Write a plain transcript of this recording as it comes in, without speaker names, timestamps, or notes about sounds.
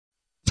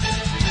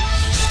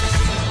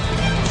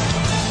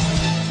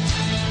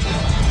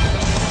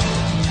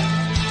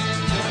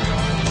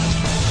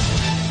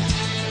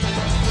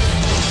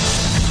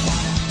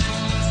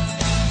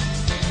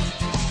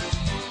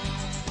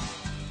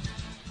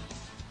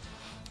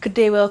Good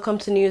day, welcome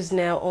to News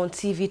Now on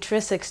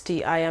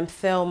TV360. I am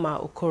Thelma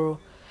Okoro.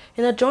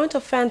 In a joint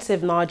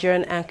offensive,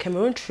 Nigerian and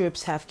Cameroon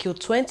troops have killed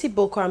 20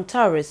 Boko Haram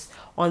terrorists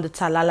on the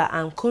Talala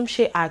and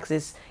Kumshe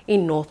axis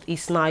in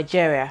northeast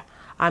Nigeria.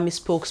 Army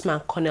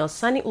spokesman Colonel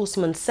Sani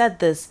Usman said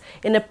this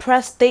in a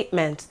press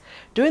statement.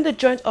 During the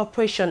joint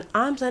operation,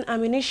 arms and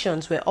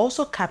ammunition were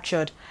also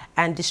captured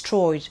and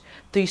destroyed.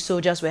 3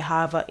 soldiers were,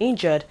 however,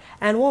 injured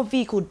and 1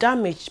 vehicle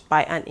damaged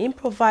by an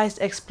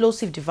improvised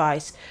explosive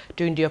device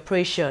during the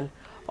operation.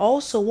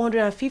 Also,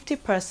 150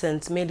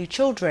 persons, mainly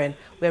children,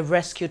 were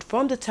rescued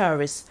from the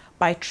terrorists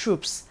by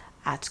troops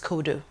at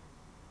Kodo.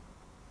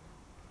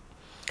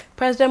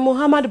 President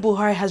Muhammadu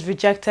Buhari has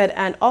rejected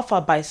an offer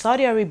by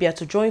Saudi Arabia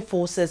to join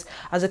forces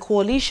as a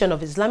coalition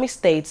of Islamic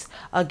states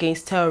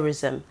against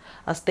terrorism.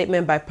 A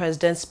statement by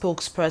President's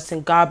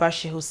spokesperson Garba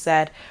Shehu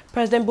said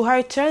President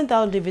Buhari turned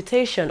down the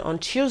invitation on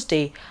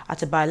Tuesday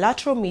at a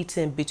bilateral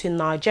meeting between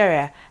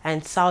Nigeria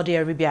and Saudi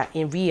Arabia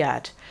in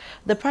Riyadh.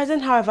 The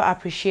president, however,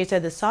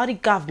 appreciated the Saudi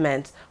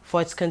government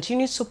for its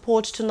continued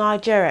support to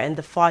Nigeria in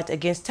the fight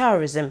against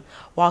terrorism,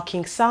 while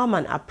King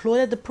Salman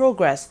applauded the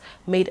progress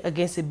made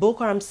against the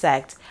Boko Haram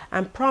sect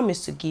and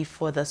promised to give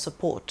further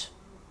support.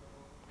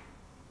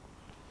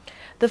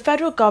 The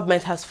federal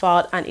government has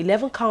filed an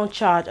 11-count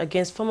charge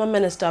against former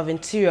Minister of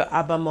Interior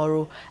Abba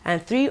Moro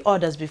and 3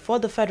 others before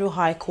the Federal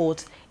High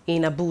Court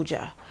in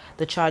Abuja.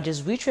 The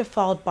charges, which were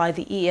filed by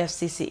the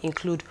EFCC,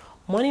 include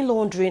money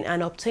laundering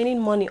and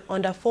obtaining money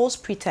under false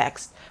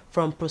pretext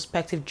from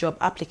prospective job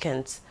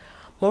applicants.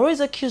 Moro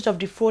is accused of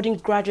defrauding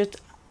graduate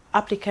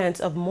applicants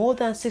of more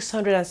than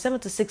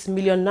 676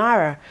 million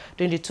naira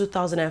during the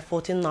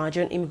 2014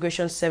 Nigerian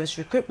Immigration Service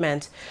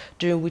recruitment,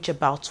 during which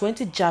about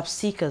 20 job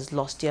seekers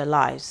lost their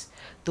lives.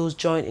 Those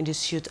joined in the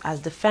suit as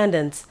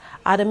defendants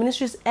are the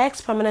ministry's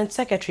ex-permanent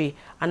secretary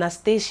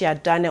Anastasia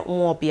Daniel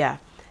Nwobia,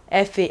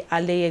 F.A.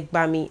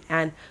 Aleyegbami,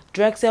 and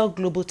Drexel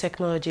Global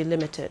Technology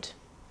Limited.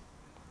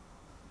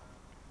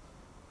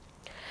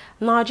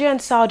 Nigeria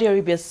and Saudi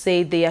Arabia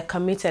say they are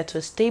committed to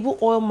a stable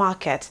oil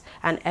market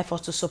and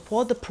efforts to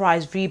support the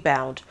price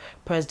rebound.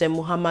 President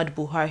Muhammadu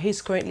Buhari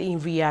is currently in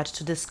Riyadh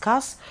to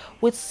discuss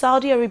with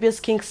Saudi Arabia's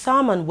King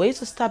Salman ways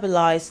to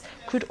stabilize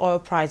crude oil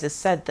prices,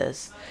 said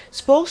this.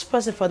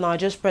 Spokesperson for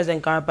Nigeria's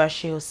President Garba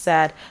Shehu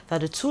said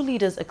that the 2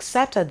 leaders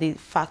accepted the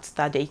fact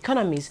that their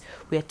economies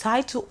were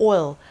tied to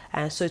oil,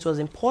 and so it was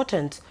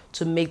important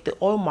to make the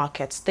oil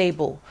market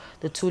stable.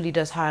 The 2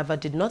 leaders, however,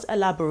 did not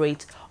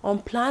elaborate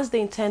on plans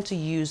they intend to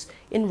use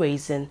in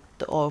raising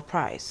the oil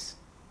price.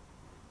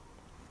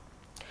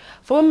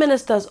 Former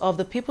ministers of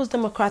the People's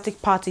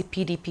Democratic Party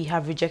 (PDP)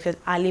 have rejected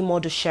Ali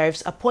Modu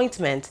Sharif's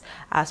appointment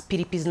as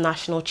PDP's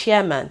national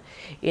chairman.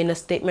 In a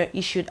statement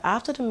issued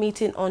after the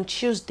meeting on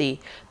Tuesday,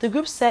 the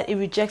group said it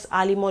rejects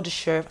Ali Modu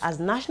Sharif as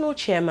national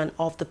chairman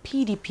of the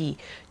PDP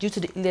due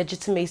to the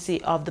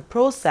illegitimacy of the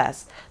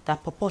process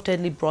that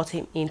purportedly brought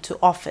him into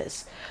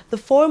office. The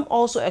forum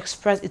also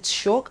expressed its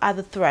shock at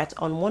the threat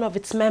on one of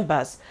its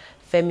members,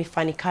 Femi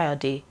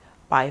Fani-Kayode,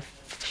 by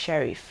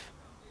Sharif.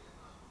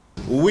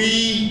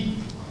 We,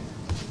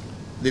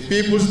 the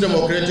People's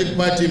Democratic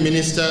Party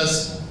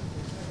ministers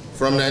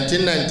from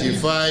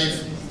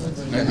 1995,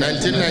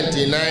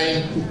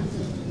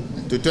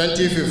 1999 to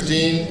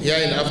 2015,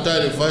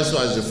 hereinafter referred to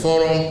as the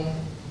Forum,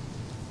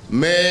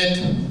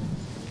 made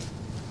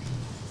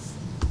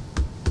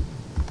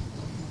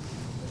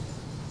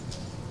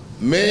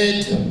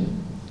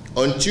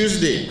on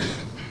Tuesday,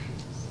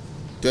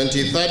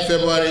 23rd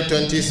February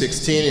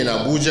 2016 in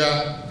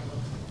Abuja,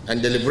 and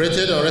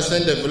deliberated on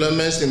recent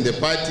developments in the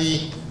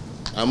party,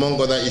 among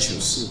other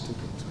issues.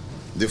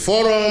 The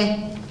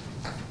forum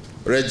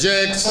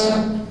rejects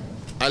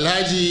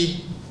Alhaji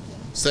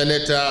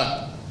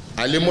Senator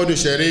Ali Modu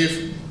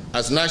Sharif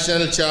as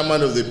national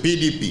chairman of the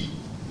PDP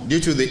due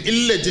to the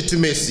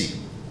illegitimacy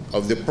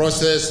of the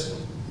process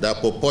that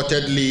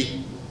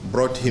purportedly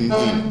brought him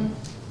in.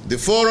 The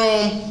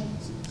forum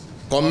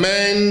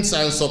commends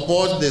and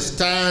supports the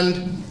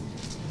stand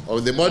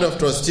of the Board of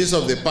Trustees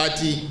of the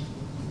party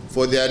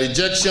for their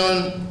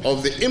rejection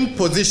of the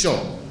imposition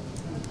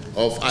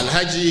of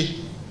Alhaji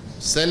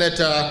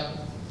Senator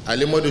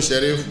Ali Modu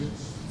Sharif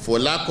for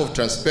lack of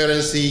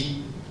transparency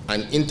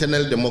and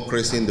internal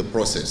democracy in the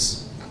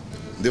process.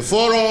 The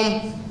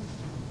forum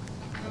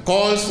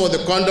calls for the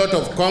conduct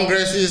of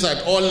congresses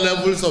at all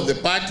levels of the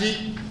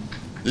party,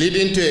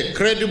 leading to a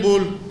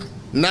credible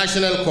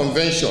national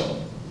convention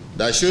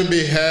that should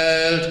be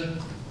held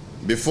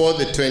before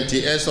the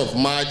 28th of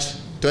March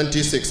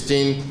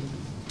 2016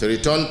 to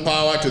return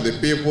power to the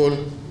people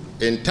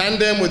in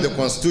tandem with the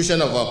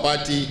constitution of our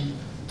party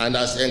and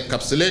as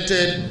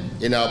encapsulated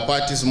in our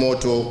party's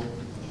motto,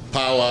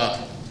 power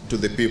to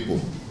the people.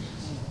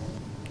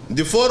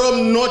 The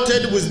forum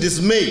noted with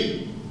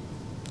dismay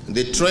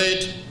the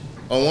threat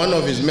on one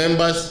of his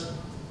members,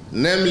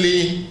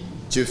 namely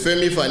Chief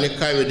Femi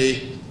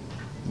Fani-Kayode,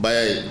 by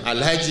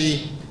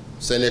Alhaji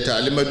Senator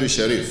Ali Modu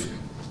Sharif.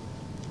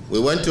 We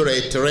want to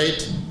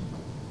reiterate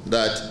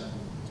that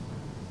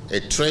a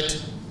threat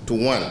to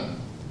one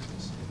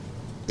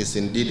is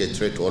indeed a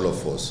threat to all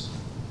of us.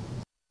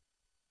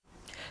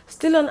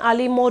 Still on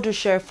Ali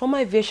Modusher, former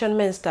Aviation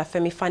Minister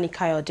Femi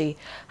Fani-Kayode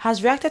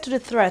has reacted to the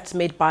threats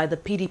made by the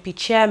PDP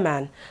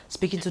chairman.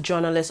 Speaking to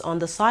journalists on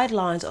the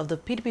sidelines of the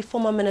PDP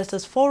former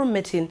ministers forum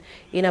meeting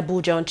in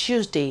Abuja on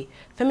Tuesday,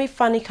 Femi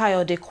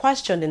Fani-Kayode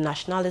questioned the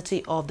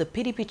nationality of the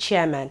PDP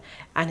chairman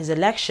and his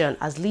election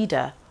as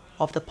leader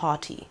of the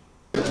party.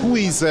 Who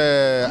is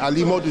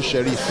Ali Modu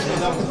Sharif?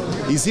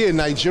 Is he a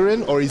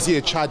Nigerian or is he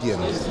a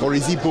Chadian? Or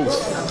is he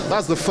both?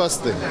 That's the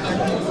first thing.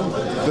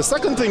 The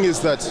second thing is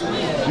that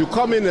you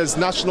come in as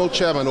national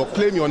chairman or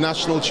claim you're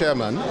national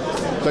chairman,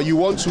 that you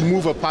want to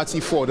move a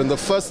party forward, and the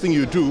first thing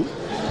you do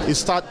is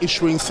start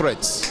issuing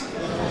threats,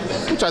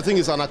 which I think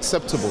is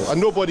unacceptable, and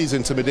nobody is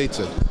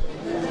intimidated.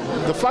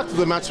 The fact of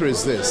the matter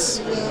is this: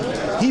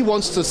 he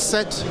wants to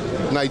set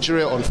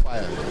Nigeria on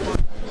fire.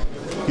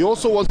 He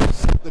also wants to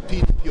set the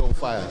PDP on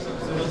fire.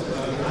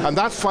 And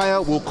that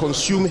fire will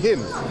consume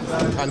him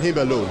and him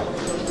alone.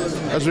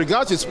 As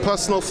regards his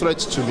personal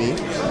threats to me,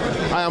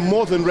 I am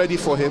more than ready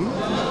for him.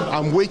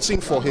 I'm waiting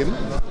for him.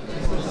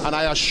 And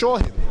I assure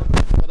him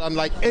that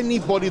unlike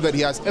anybody that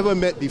he has ever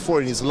met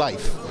before in his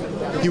life,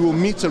 he will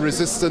meet a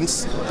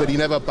resistance that he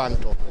never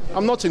banked on.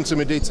 I'm not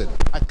intimidated.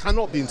 I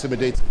cannot be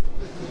intimidated.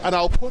 And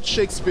I'll quote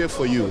Shakespeare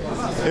for you.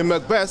 In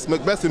Macbeth,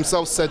 Macbeth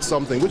himself said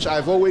something which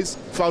I've always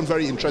found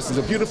very interesting.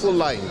 It's a beautiful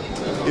line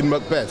in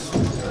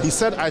Macbeth. He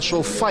said, "I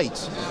shall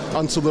fight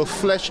until the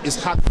flesh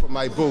is hacked from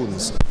my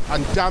bones,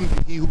 and damn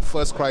be he who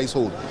first cries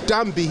hold."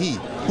 Damn be he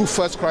who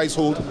first cries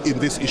hold in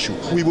this issue.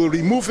 We will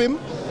remove him.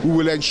 We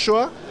will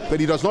ensure that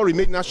he does not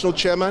remain national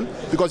chairman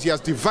because he has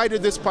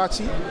divided this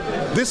party.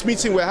 This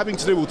meeting we're having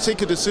today will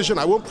take a decision.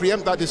 I won't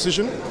preempt that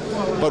decision,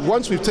 but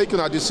once we've taken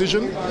our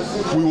decision,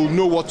 we will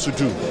know what to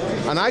do.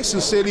 And I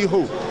sincerely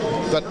hope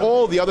that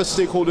all the other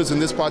stakeholders in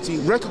this party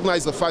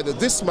recognize the fact that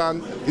this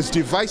man is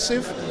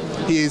divisive,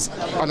 he is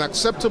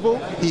unacceptable,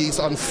 he is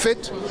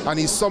unfit, and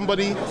he's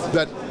somebody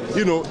that,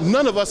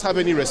 none of us have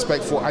any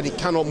respect for, and he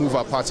cannot move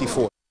our party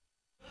forward.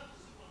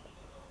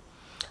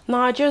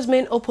 Nigeria's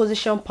main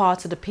opposition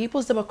party, the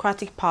People's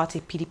Democratic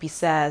Party, PDP,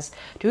 says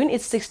during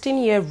its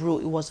 16-year rule,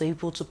 it was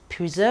able to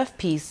preserve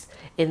peace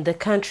in the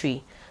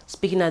country.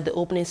 Speaking at the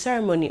opening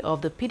ceremony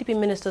of the PDP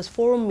Ministers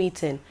Forum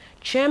meeting,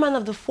 Chairman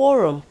of the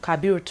Forum,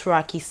 Kabiru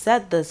Turaki,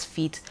 said this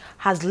feat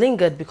has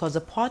lingered because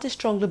the party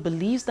strongly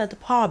believes that the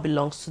power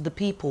belongs to the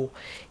people.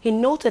 He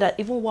noted that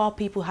even while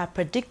people had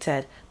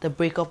predicted the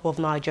breakup of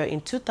Nigeria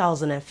in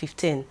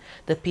 2015,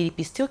 the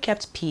PDP still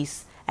kept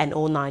peace and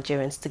all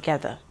Nigerians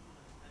together.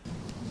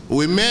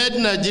 We made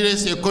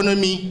Nigeria's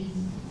economy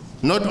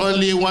not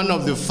only one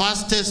of the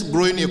fastest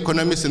growing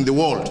economies in the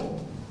world,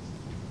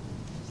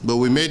 but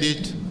we made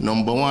it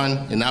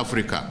 #1 in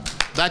Africa.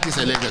 That is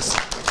a legacy.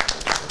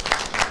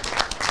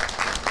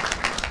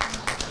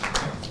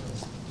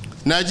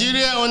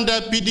 Nigeria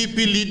under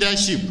PDP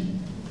leadership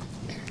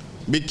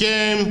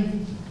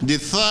became the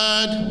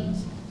third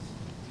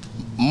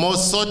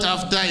most sought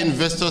after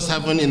investors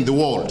haven in the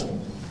world,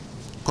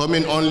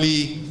 coming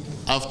only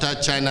after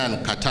China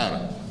and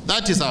Qatar.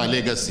 That is our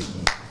legacy.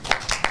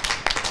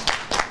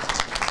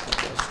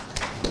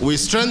 We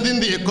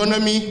strengthened the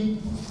economy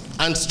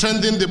and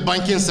strengthen the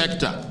banking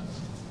sector.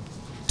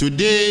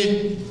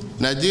 Today,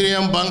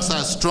 Nigerian banks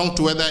are strong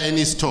to weather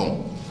any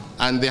storm,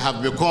 and they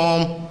have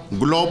become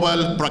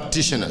global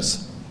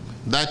practitioners.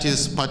 That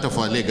is part of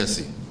our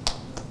legacy.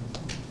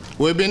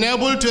 We've been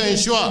able to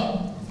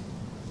ensure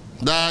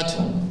that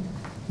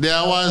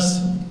there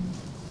was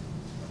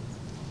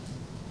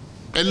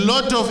a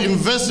lot of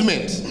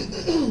investment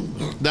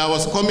that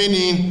was coming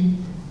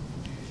in,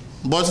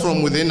 both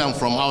from within and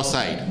from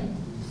outside.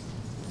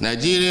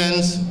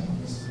 Nigerians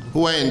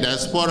who were in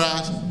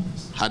diaspora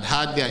had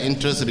had their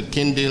interest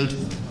rekindled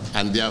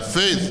and their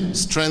faith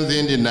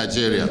strengthened in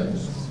Nigeria.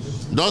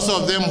 Those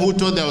of them who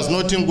thought there was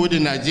nothing good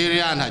in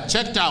Nigeria and had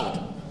checked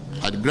out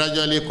had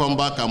gradually come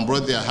back and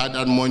brought their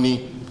hard-earned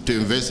money to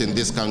invest in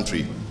this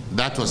country.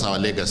 That was our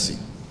legacy.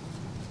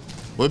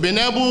 We've been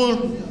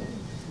able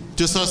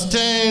to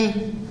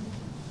sustain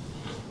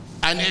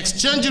an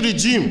exchange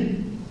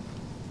regime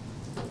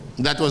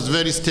that was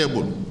very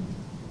stable.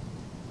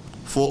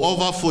 For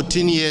over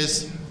 14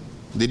 years,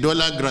 the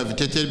dollar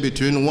gravitated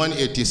between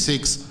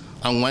 186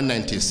 and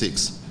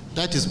 196.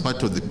 That is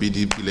part of the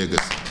PDP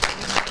legacy.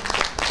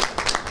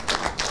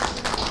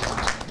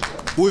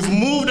 We've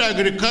moved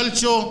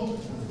agriculture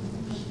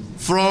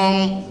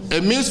from a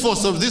means for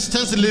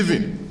subsistence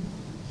living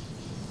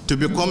to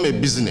become a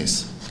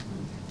business.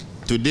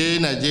 Today,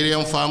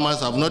 Nigerian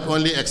farmers have not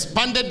only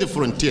expanded the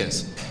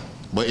frontiers,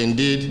 but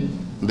indeed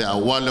they are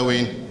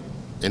wallowing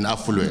in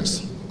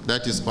affluence.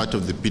 That is part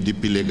of the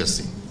PDP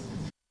legacy.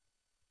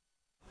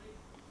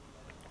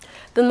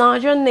 The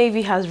Nigerian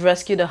Navy has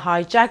rescued a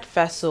hijacked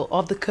vessel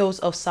off the coast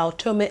of Sao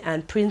Tome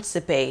and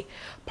Principe.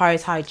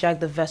 Pirates hijacked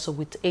the vessel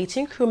with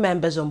 18 crew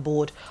members on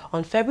board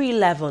on February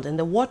 11th in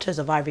the waters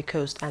of Ivory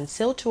Coast and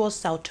sailed towards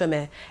Sao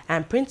Tome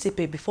and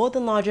Principe before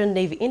the Nigerian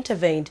Navy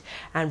intervened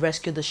and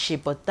rescued the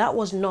ship, but that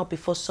was not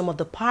before some of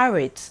the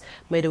pirates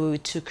made away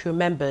with 2 crew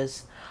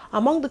members.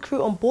 Among the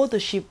crew on board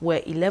the ship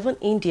were 11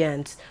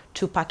 Indians,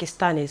 2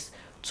 Pakistanis,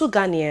 2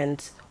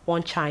 Ghanaians,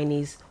 one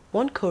Chinese,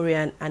 one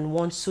Korean and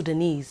one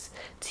Sudanese.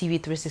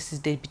 TV360's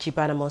Debichi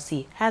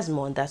Banamosi has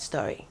more on that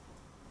story.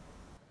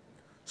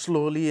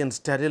 Slowly and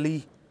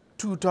steadily,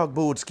 2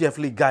 tugboats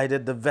carefully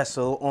guided the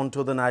vessel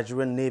onto the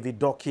Nigerian Navy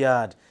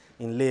dockyard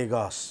in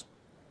Lagos.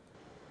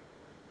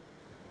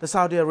 The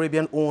Saudi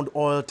Arabian-owned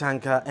oil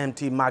tanker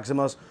MT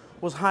Maximus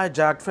was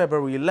hijacked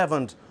February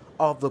 11th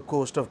off the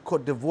coast of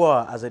Côte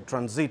d'Ivoire as it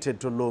transited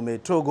to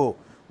Lomé, Togo,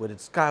 with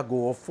its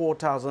cargo of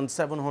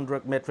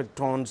 4,700 metric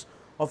tons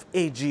of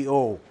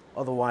AGO,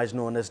 otherwise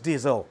known as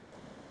diesel.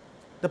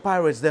 The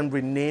pirates then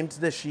renamed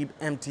the ship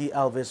MT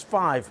Elvis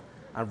 5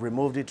 and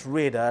removed its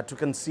radar to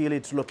conceal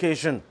its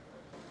location.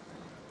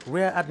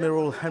 Rear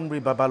Admiral Henry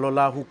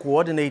Babalola, who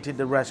coordinated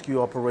the rescue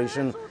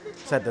operation,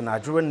 said the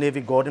Nigerian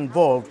Navy got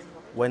involved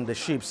when the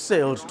ship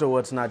sailed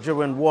towards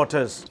Nigerian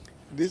waters.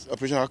 This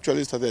operation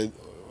actually started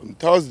on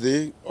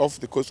Thursday off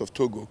the coast of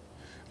Togo,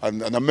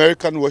 and an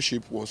American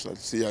warship was at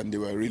sea and they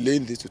were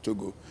relaying this to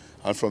Togo.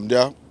 And from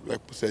there,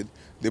 like we said,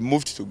 they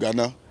moved to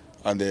Ghana,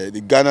 and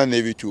the Ghana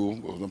Navy too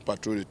was on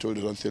patrol. They told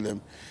us don't tell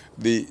them.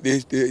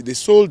 They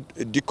sold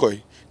a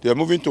decoy. They were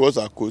moving towards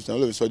our coast, and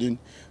all of a sudden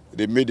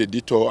they made a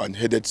detour and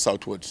headed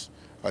southwards.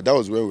 That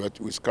was where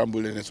we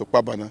scrambled in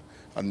Sokpabana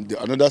and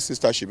another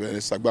sister ship in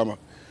Sagbama.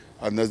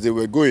 And as they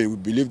were going, we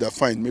believed that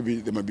fine,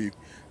 maybe they might be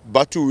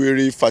battle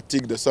weary,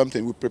 fatigued or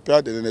something. We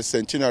prepared, and then a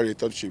Centenary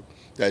third ship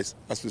that is,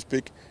 as we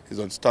speak, is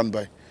on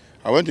standby.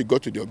 And when we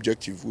got to the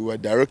objective, we were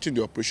directing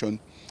the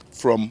operation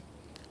from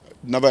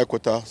naval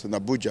headquarters in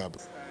Abuja.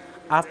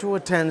 After a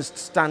tense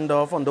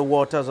standoff on the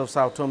waters of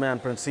Sao Tome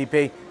and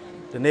Principe,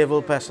 the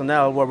naval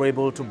personnel were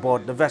able to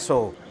board the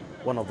vessel.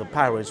 One of the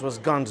pirates was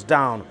gunned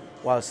down,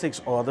 while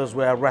 6 others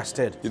were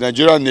arrested. The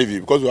Nigerian Navy,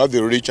 because we have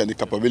the reach and the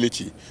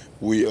capability,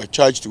 we are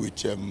charged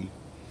with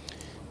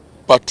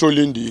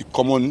patrolling the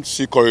common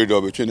sea corridor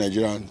between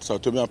Nigeria and Sao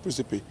Tome and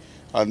Principe.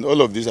 And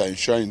all of these are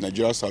ensuring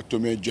Nigeria Sao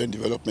Tome Joint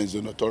Development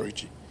Zone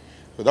Authority.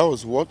 So that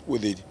was what we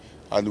did.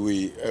 And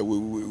we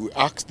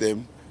asked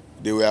them,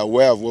 they were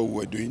aware of what we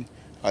were doing,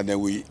 and then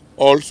we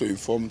also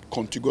informed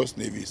contiguous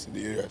navies in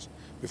the areas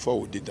before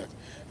we did that.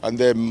 And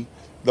then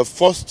the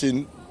first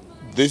thing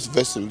this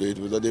vessel did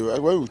was that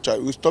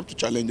when we stopped to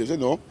challenge, they said,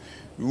 no,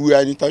 we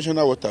are in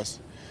international waters.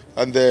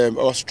 And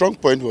our strong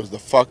point was the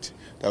fact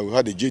that we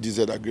had a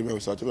JDZ agreement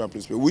with Sao Tome and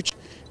Principe, which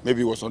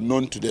maybe was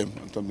unknown to them,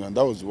 and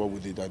that was what we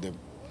did at them.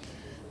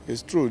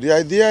 It's true. The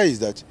idea is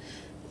that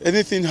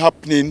anything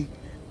happening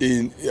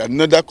in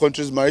another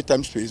country's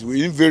maritime space will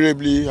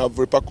invariably have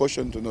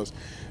repercussions on us.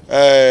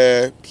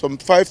 Some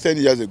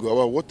 5-10 years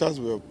ago, our waters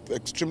were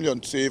extremely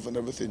unsafe and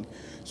everything.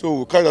 So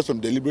we carried out some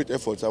deliberate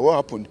efforts. And what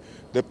happened?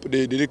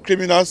 The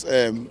criminals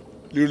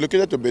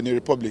relocated to Benin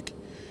Republic.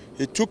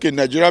 He took a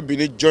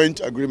Nigeria-Benin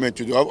joint agreement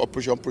to have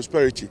Operation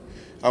Prosperity.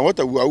 And what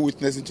we are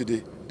witnessing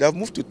today, they have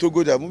moved to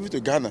Togo, they have moved to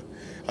Ghana.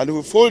 And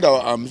we fold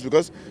our arms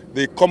because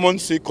the common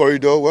sea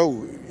corridor where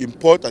we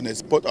import and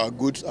export our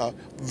goods are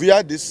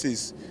via these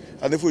seas.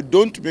 And if we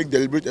don't make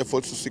deliberate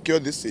efforts to secure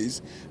these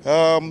seas,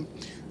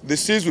 the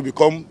seas will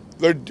become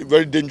very,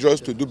 very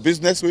dangerous to do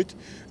business with.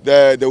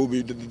 There will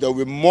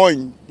be more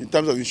in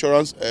terms of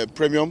insurance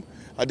premium.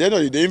 At the end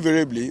of the day,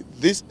 invariably,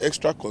 this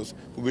extra cost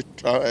will be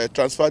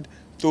transferred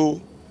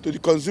to the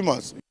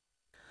consumers.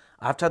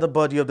 After the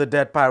body of the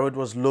dead pirate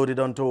was loaded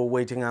onto a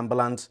waiting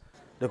ambulance,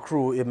 the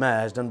crew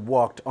emerged and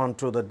walked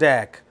onto the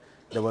deck.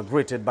 They were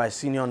greeted by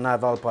senior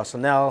naval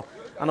personnel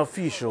and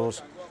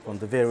officials from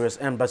the various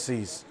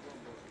embassies.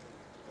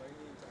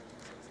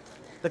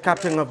 The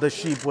captain of the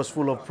ship was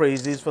full of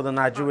praises for the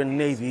Nigerian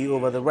Navy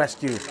over the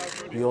rescue.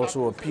 He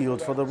also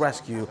appealed for the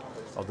rescue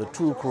of the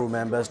 2 crew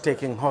members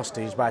taken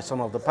hostage by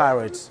some of the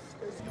pirates.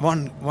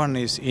 One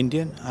is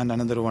Indian and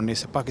another one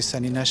is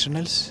Pakistani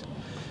nationals.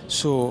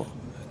 So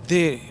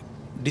they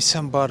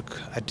disembark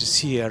at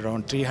sea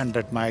around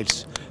 300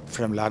 miles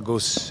from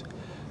Lagos.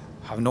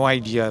 They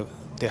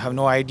have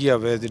no idea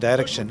where the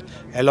direction,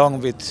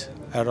 along with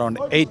around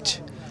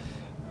 8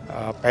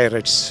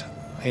 pirates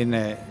in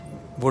a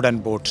wooden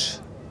boat.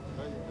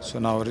 So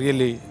now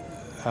really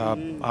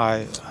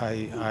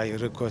I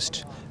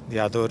request the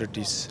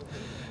authorities.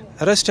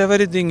 The rest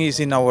everything is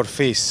in our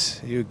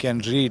face. You can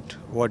read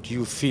what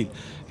you feel.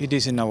 It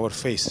is in our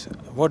face.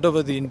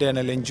 Whatever the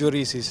internal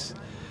injuries is,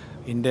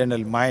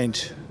 internal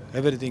mind,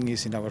 everything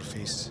is in our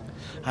face.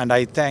 And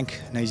I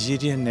thank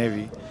Nigerian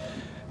Navy,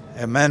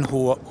 a man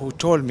who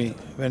told me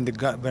when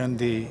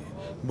the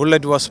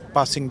bullet was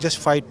passing just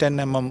 5-10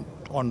 mm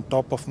on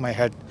top of my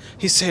head,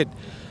 he said,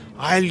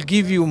 I will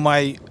give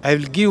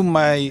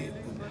my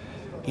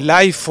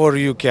life for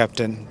you,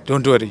 Captain.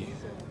 Don't worry.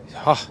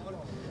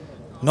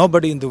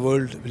 Nobody in the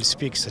world will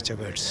speak such a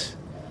words.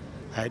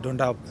 I don't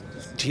have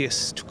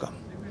tears to come.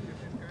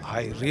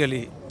 I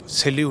really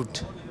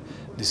salute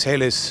the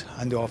sailors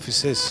and the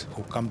officers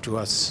who come to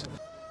us.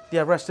 The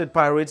arrested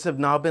pirates have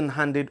now been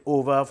handed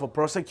over for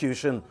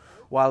prosecution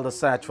while the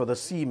search for the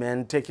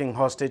seamen taking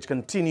hostage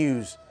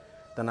continues.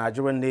 The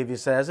Nigerian Navy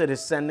says it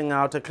is sending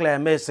out a clear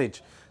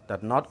message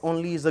that not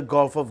only is the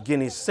Gulf of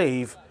Guinea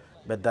safe,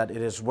 but that it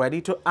is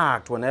ready to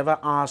act whenever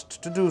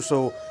asked to do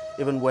so,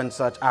 even when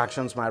such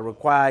actions might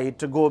require it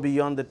to go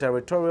beyond the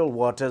territorial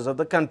waters of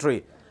the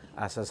country,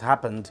 as has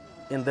happened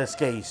in this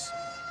case.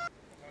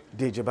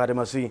 DJ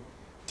Bademasi,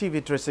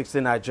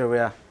 TV360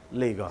 Nigeria,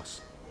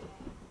 Lagos.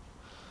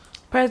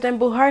 President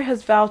Buhari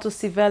has vowed to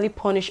severely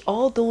punish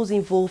all those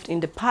involved in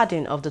the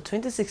padding of the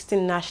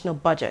 2016 national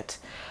budget.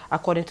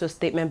 According to a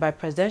statement by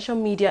presidential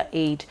media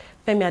aide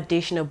Femi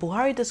Adesina,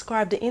 Buhari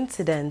described the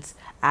incidents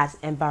as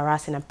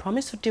embarrassing and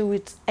promised to deal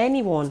with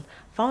anyone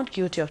found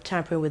guilty of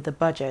tampering with the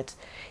budget.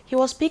 He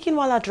was speaking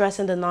while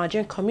addressing the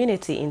Nigerian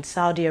community in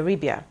Saudi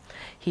Arabia.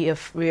 He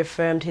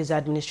reaffirmed his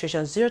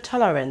administration's zero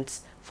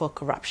tolerance for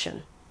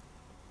corruption.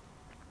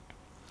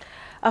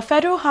 A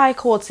federal high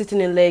court sitting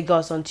in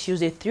Lagos on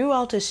Tuesday threw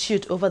out a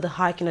suit over the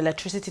hike in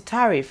electricity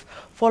tariff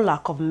for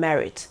lack of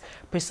merit.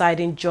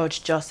 Presiding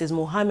Judge Justice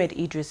Mohammed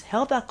Idris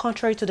held that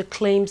contrary to the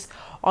claims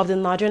of the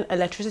Nigerian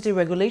Electricity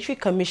Regulatory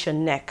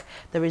Commission (NEC),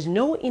 there is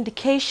no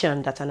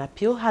indication that an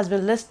appeal has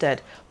been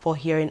listed for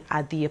hearing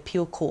at the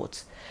appeal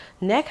court.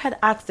 NEC had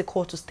asked the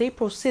court to stay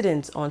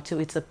proceedings until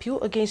its appeal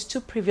against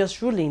two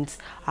previous rulings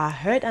are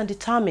heard and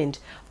determined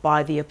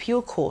by the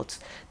appeal court.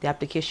 The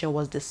application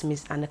was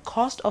dismissed and a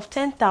cost of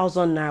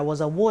 10,000 naira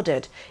was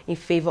awarded in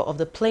favor of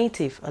the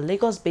plaintiff, a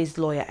Lagos-based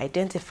lawyer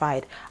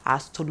identified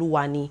as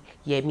Toluwani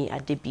Yemi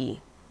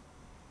Adebi.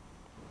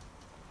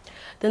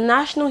 The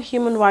National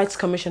Human Rights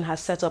Commission has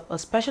set up a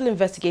special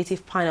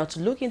investigative panel to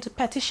look into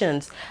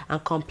petitions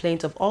and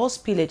complaints of oil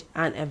spillage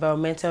and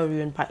environmental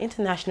ruin by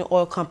international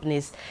oil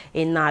companies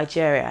in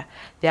Nigeria.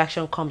 The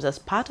action comes as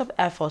part of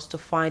efforts to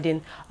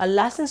finding a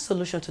lasting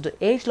solution to the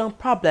age-long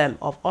problem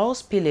of oil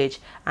spillage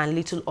and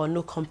little or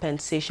no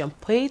compensation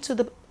paid to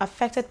the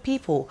affected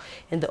people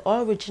in the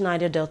oil-rich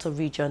Niger Delta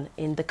region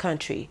in the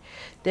country.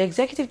 The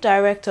executive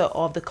director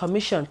of the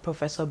commission,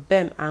 Professor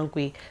Bem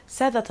Angui,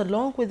 said that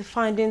along with the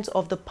findings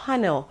of the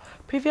panel,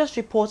 previous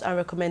reports and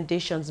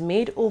recommendations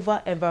made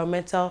over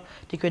environmental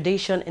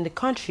degradation in the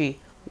country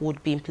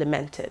would be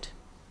implemented.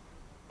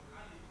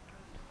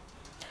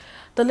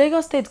 The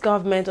Lagos State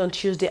government on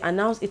Tuesday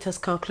announced it has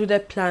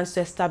concluded plans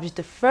to establish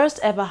the first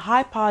ever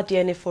high-power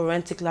DNA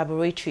forensic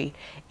laboratory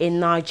in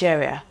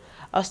Nigeria.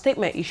 A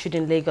statement issued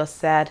in Lagos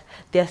said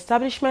the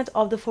establishment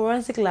of the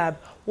forensic lab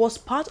was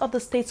part of the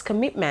state's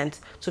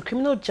commitment to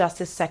criminal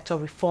justice sector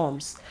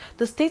reforms.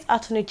 The State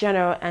Attorney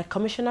General and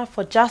Commissioner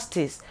for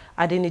Justice,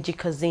 Adeniji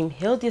Kazeem,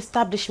 hailed the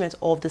establishment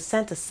of the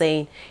center,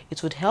 saying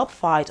it would help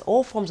fight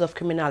all forms of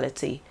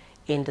criminality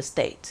in the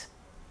state.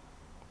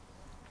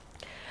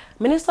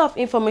 Minister of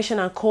Information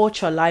and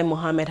Culture Lai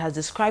Mohammed has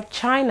described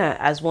China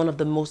as one of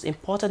the most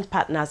important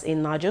partners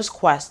in Nigeria's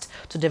quest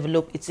to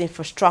develop its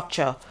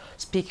infrastructure.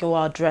 Speaking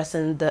while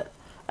addressing the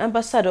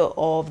ambassador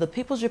of the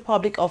People's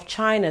Republic of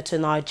China to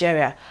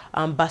Nigeria,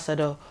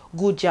 Ambassador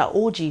Gu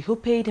Jiaoji, who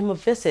paid him a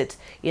visit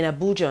in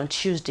Abuja on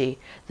Tuesday,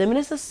 the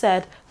minister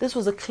said this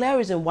was a clear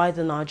reason why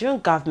the Nigerian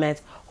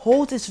government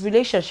holds its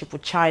relationship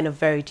with China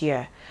very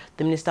dear.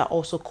 The minister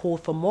also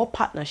called for more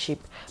partnership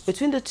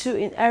between the two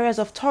in areas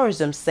of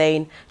tourism,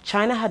 saying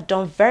China had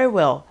done very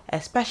well,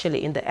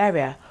 especially in the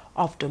area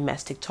of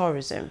domestic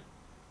tourism.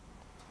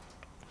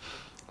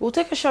 We'll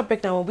take a short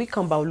break now. When we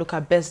come back, we'll look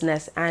at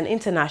business and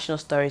international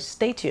stories.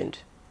 Stay tuned.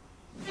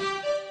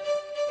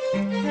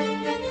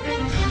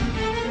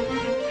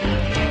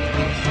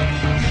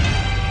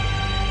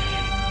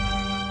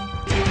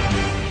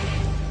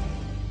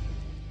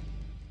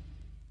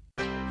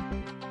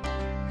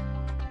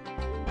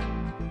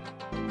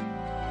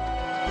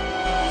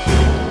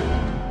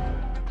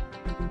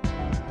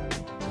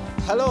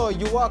 Hello,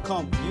 you're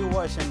welcome. You're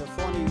watching the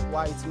Funny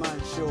White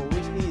Man Show,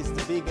 which is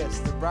the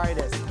biggest, the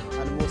brightest,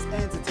 and the most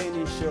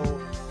entertaining show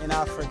in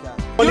Africa.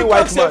 Funny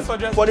white man,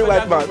 funny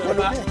white man,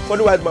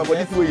 funny white man, but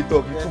this way you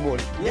talk, it's too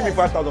much. Give me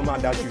 5,000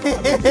 man, that's you.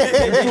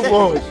 It's too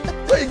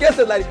much. So you get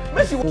it like,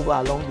 when she move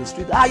along the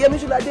street, yeah, me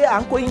should like that,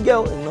 I'm going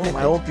girl, you know,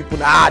 my own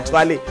people,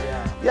 actually.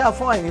 Yeah,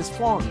 fine, it's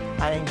fun,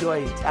 I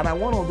enjoy it, and I'm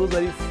one of those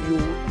very few.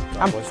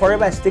 I'm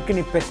forever taking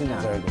it personal.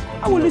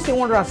 I will listen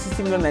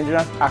 160 million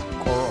Nigerians are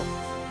corrupt.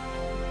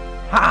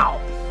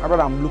 How? My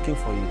brother, I'm looking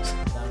for you.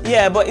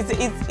 Yeah, but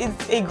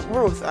it's a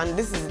growth, and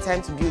this is the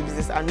time to build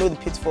business and know the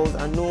pitfalls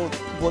and know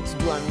what to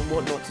do and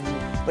what not to do.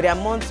 But there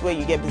are months where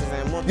you get business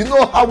and months. You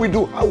know how we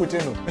do, how we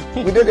tell you.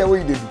 We do the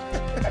way you do.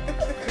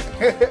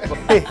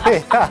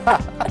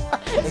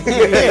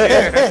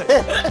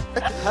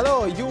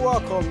 Hello, you're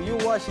welcome.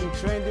 You're watching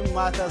Trending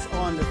Matters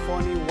on the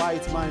Funny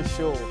White Man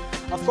Show.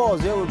 Of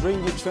course, they will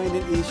bring you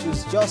trending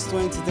issues just to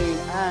entertain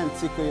and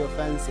tickle your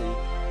fancy.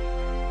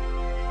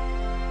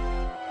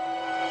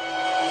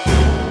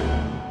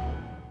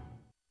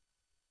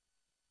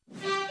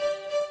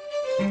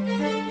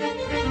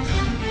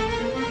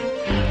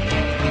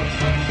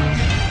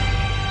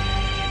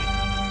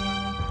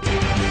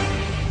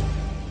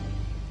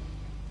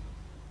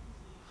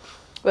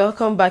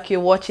 Welcome back. You're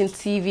watching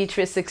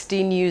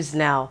TV360 News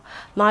now.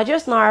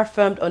 Nigeria's Naira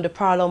firmed on the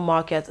parallel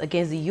market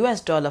against the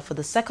US dollar for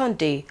the second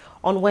day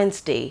on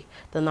Wednesday.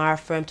 The Naira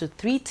firmed to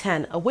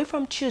 310 away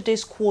from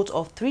Tuesday's quote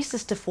of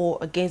 364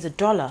 against the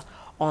dollar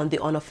on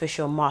the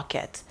unofficial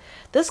market.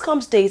 This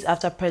comes days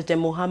after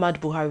President Muhammadu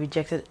Buhari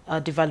rejected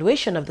a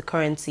devaluation of the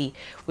currency,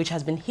 which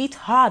has been hit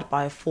hard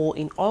by a fall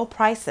in oil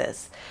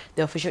prices.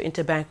 The official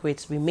interbank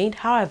rates remained,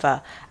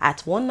 however,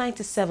 at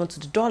 197 to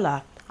the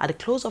dollar at the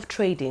close of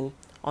trading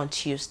on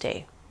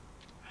Tuesday.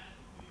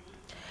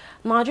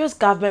 Nigeria's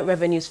government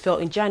revenues fell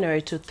in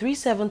January to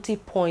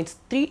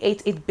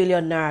 370.388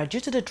 billion naira due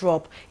to the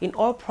drop in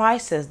oil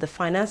prices, the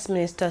finance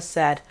minister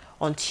said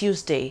on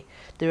Tuesday.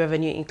 The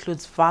revenue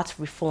includes VAT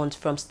refunds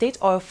from state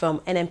oil firm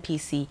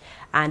NNPC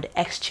and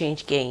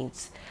exchange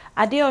gains.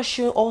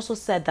 Adeosun also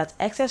said that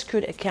excess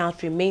crude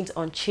account remains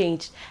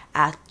unchanged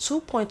at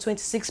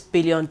 $2.26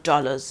 billion.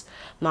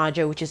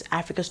 Nigeria, which is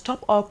Africa's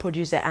top oil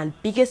producer and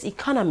biggest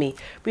economy,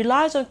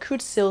 relies on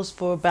crude sales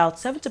for about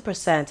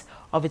 70%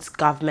 of its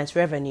government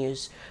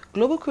revenues.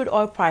 Global crude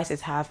oil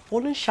prices have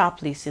fallen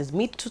sharply since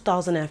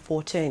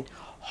mid-2014,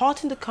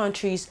 hurting the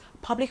country's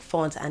public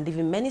funds and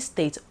leaving many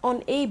states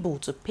unable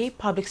to pay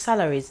public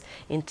salaries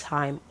in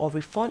time or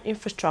refund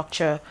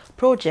infrastructure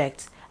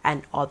projects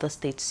and other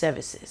state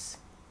services.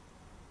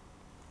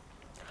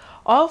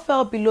 Oil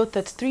fell below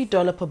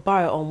 $33 per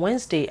barrel on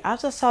Wednesday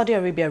after Saudi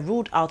Arabia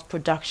ruled out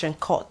production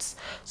cuts.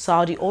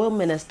 Saudi oil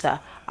minister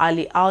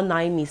Ali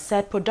Al-Naimi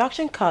said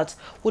production cuts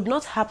would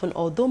not happen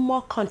although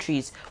more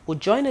countries would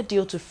join a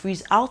deal to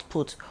freeze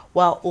output,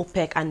 while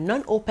OPEC and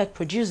non-OPEC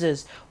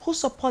producers who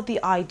support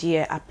the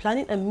idea are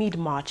planning a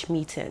mid-March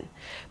meeting.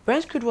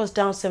 Brent crude was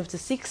down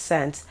 76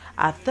 cents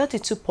at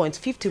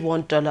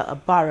 $32.51 a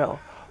barrel,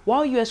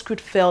 while U.S.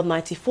 crude fell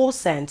 94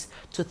 cents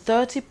to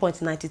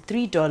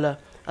 $30.93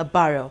 a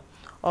barrel.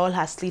 Oil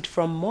has slid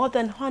from more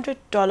than $100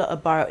 a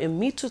barrel in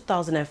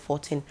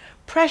mid-2014,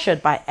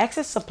 pressured by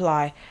excess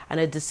supply and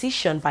a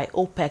decision by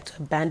OPEC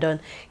to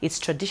abandon its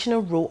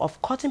traditional role of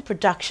cutting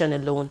production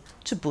alone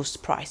to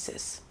boost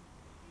prices.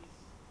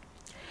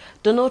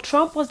 Donald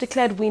Trump was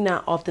declared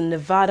winner of the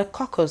Nevada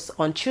caucus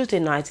on Tuesday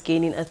night,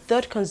 gaining a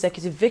third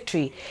consecutive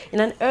victory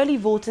in an early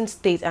voting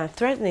state and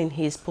threatening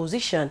his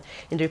position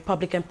in the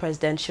Republican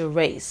presidential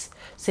race.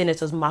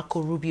 Senators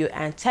Marco Rubio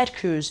and Ted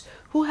Cruz,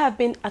 who have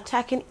been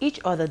attacking each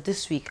other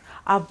this week,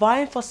 are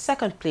vying for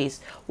second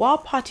place, while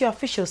party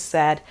officials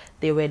said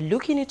they were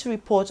looking into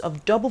reports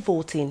of double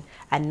voting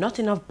and not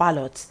enough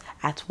ballots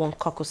at one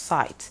caucus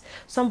site.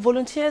 Some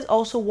volunteers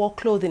also wore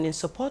clothing in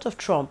support of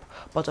Trump,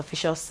 but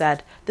officials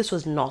said this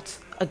was not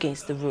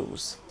against the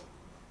rules.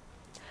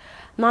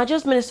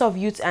 Nigeria's Minister of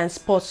Youth and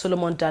Sports,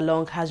 Solomon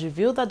Dalong, has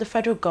revealed that the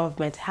federal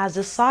government has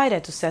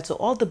decided to settle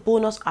all the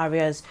bonus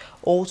arrears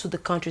owed to the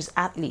country's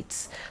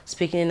athletes.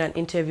 Speaking in an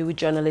interview with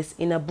journalists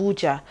in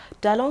Abuja,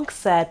 Dalong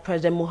said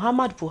President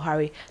Muhammadu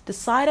Buhari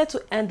decided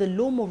to end the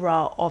low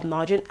morale of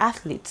Nigerian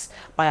athletes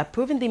by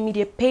approving the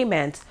immediate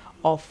payment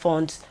of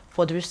funds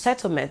for the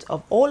resettlement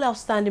of all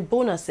outstanding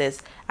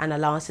bonuses and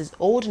allowances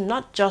owed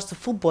not just to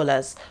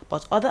footballers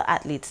but other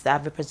athletes that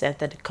have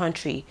represented the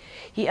country.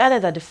 He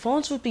added that the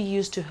funds would be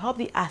used to help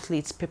the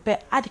athletes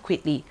prepare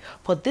adequately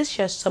for this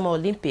year's Summer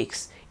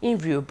Olympics in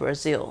Rio,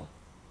 Brazil.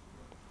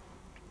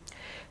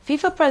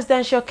 FIFA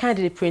presidential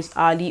candidate Prince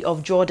Ali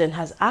of Jordan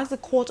has asked the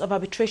Court of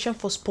Arbitration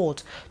for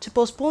Sport to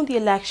postpone the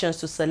elections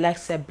to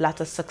select Sepp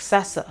Blatter's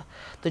successor.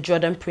 The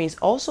Jordan prince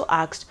also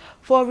asked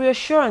for a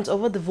reassurance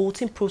over the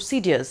voting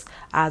procedures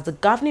as the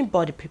governing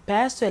body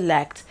prepares to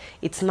elect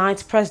its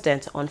ninth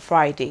president on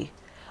Friday.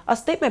 A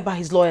statement by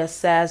his lawyer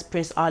says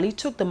Prince Ali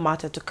took the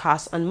matter to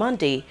CAS on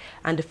Monday,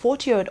 and the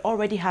 40-year-old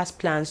already has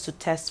plans to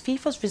test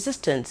FIFA's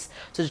resistance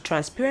to the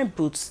transparent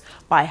votes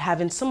by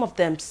having some of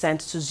them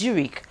sent to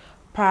Zurich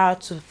prior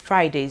to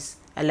Friday's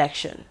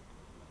election.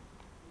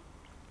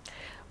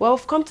 Well,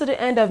 we've come to the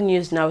end of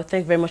news now.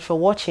 Thank you very much for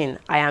watching.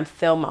 I am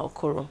Thelma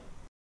Okoro.